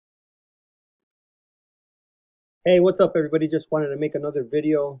Hey, what's up, everybody? Just wanted to make another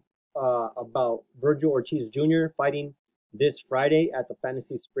video about Vergil Ortiz Jr. fighting this Friday at the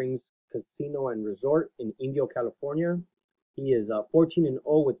Fantasy Springs Casino and Resort in Indio, California. He is 14-0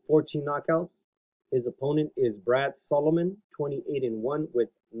 with 14 knockouts. His opponent is Brad Solomon, 28-1 with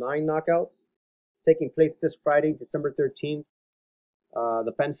 9 knockouts. It's taking place this Friday, December 13th.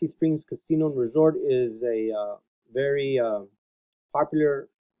 The Fantasy Springs Casino and Resort is a very popular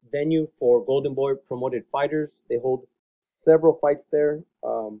venue for Golden Boy promoted fighters. They hold several fights there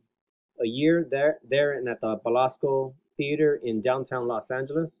a year. There and at the Belasco Theater in downtown Los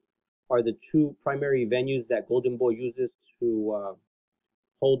Angeles are the two primary venues that Golden Boy uses to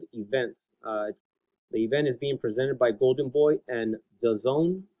hold events. The event is being presented by Golden Boy and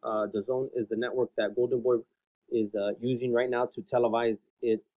DAZN. DAZN is the network that Golden Boy is using right now to televise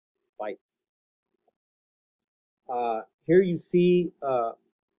its fights. Here you see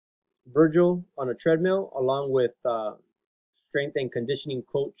Vergil on a treadmill, along with strength and conditioning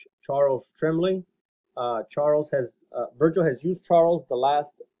coach Charles Tremblay. Vergil has used Charles the last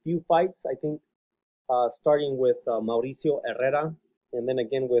few fights, I think, starting with Mauricio Herrera, and then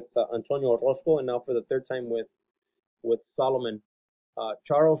again with Antonio Orozco, and now for the third time with Solomon.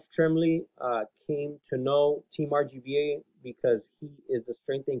 Charles Tremblay came to know Team RGBA because he is the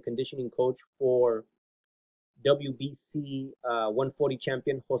strength and conditioning coach for WBC 140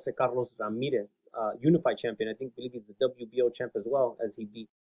 champion Jose Carlos Ramirez, unified champion. I believe he's the WBO champ as well, as he beat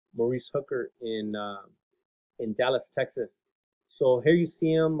Maurice Hooker in Dallas, Texas. So here you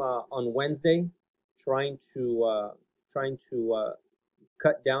see him on Wednesday, trying to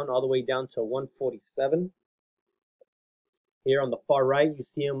cut down all the way down to 147. Here on the far right, you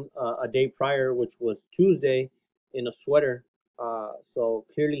see him a day prior, which was Tuesday, in a sweater. So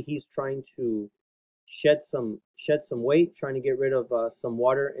clearly he's trying to shed some weight, trying to get rid of some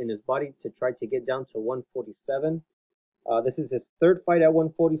water in his body to try to get down to 147. This is his third fight at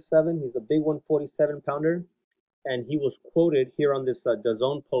 147. He's a big 147 pounder, and he was quoted here on this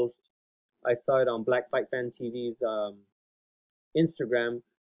DAZN post. I saw it on Black Fight Fan TV's Instagram,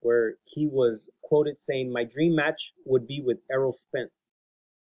 where he was quoted saying, "My dream match would be with Errol Spence,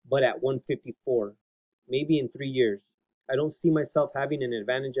 but at 154, maybe in 3 years. I don't see myself having an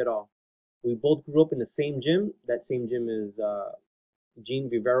advantage at all. We both grew up in the same gym. That same gym is Gene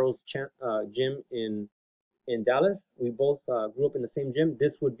Vivero's gym in Dallas. We both grew up in the same gym.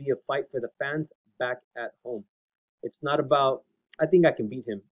 This would be a fight for the fans back at home. It's not about, I think I can beat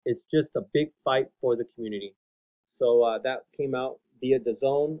him. It's just a big fight for the community." So that came out via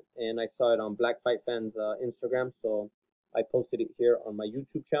DAZN, and I saw it on Black Fight Fans Instagram. So I posted it here on my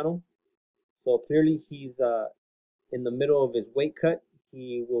YouTube channel. So clearly he's in the middle of his weight cut.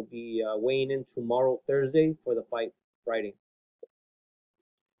 He will be weighing in tomorrow, Thursday, for the fight Friday.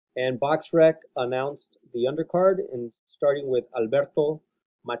 And BoxRec announced the undercard, and starting with Alberto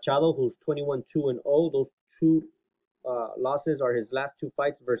Machado, who's 21-2-0. Those two losses are his last two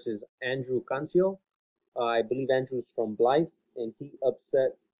fights versus Andrew Cancio. I believe Andrew's from Blythe, and he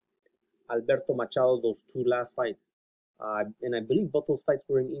upset Alberto Machado those two last fights. And I believe both those fights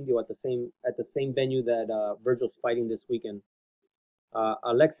were in Indio at the same venue that Vergil's fighting this weekend.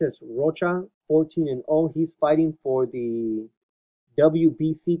 Alexis Rocha, 14-0. He's fighting for the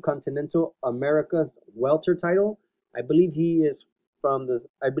WBC Continental Americas welter title. I believe he's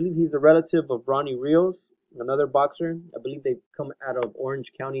a relative of Ronnie Rios, another boxer. I believe they come out of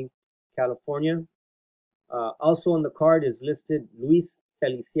Orange County, California. Also on the card is listed Luis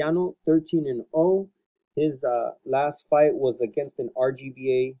Feliciano, 13-0. His last fight was against an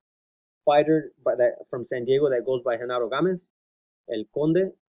RGBA fighter from San Diego that goes by Genaro Gomez, El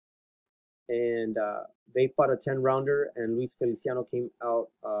Conde, and they fought a 10-rounder, and Luis Feliciano came out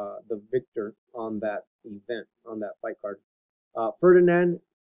the victor on that event, on that fight card. Ferdinand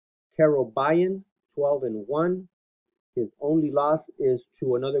Karabayan, 12-1. His only loss is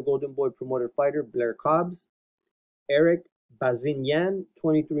to another Golden Boy promoted fighter, Blair Cobbs. Eric Bazinyan,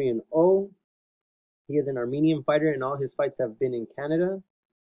 23-0. He is an Armenian fighter, and all his fights have been in Canada.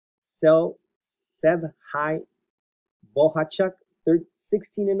 Sevhai Bohachuk,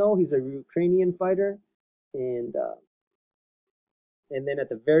 16-0. He's a Ukrainian fighter. And then at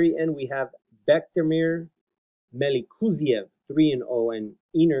the very end, we have Bektemir Melikuziev, 3-0. And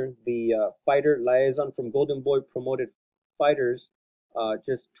Ener, the fighter liaison from Golden Boy promoted fighters,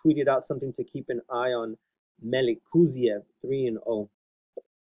 just tweeted out something to keep an eye on. Melikuziev, 3-0.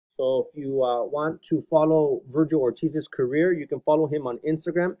 So if you want to follow Vergil Ortiz's career, you can follow him on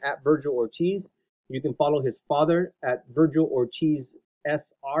Instagram at Vergil Ortiz. You can follow his father at Vergil Ortiz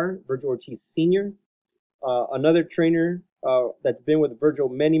SR, Vergil Ortiz Sr. Another trainer that's been with Vergil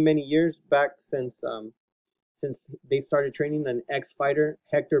many years, back since since they started training an ex-fighter,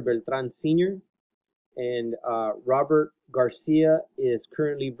 Hector Beltran Sr., and Robert Garcia is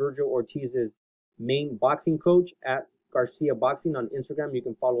currently Vergil Ortiz's main boxing coach at Garcia Boxing on Instagram. You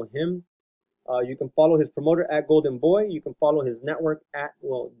can follow him. You can follow his promoter at Golden Boy. You can follow his network at,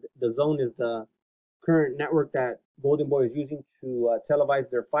 well, the Zone is the current network that Golden Boy is using to televise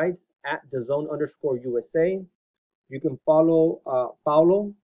their fights, at DAZN_USA. You can follow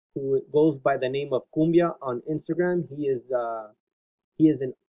Paulo, who goes by the name of Cumbia on Instagram. He is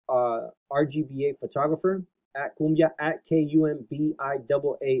an RGBA photographer, at Cumbia, at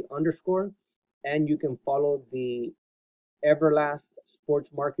KUMBIAA_. And you can follow the Everlast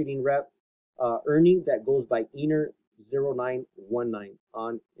sports marketing rep, Ernie, that goes by Ener0919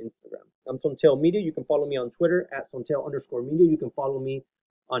 on Instagram. I'm Sonteo Media. You can follow me on Twitter at Sonteo_media. You can follow me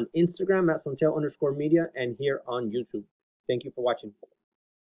on Instagram at Sonteo_media and here on YouTube. Thank you for watching.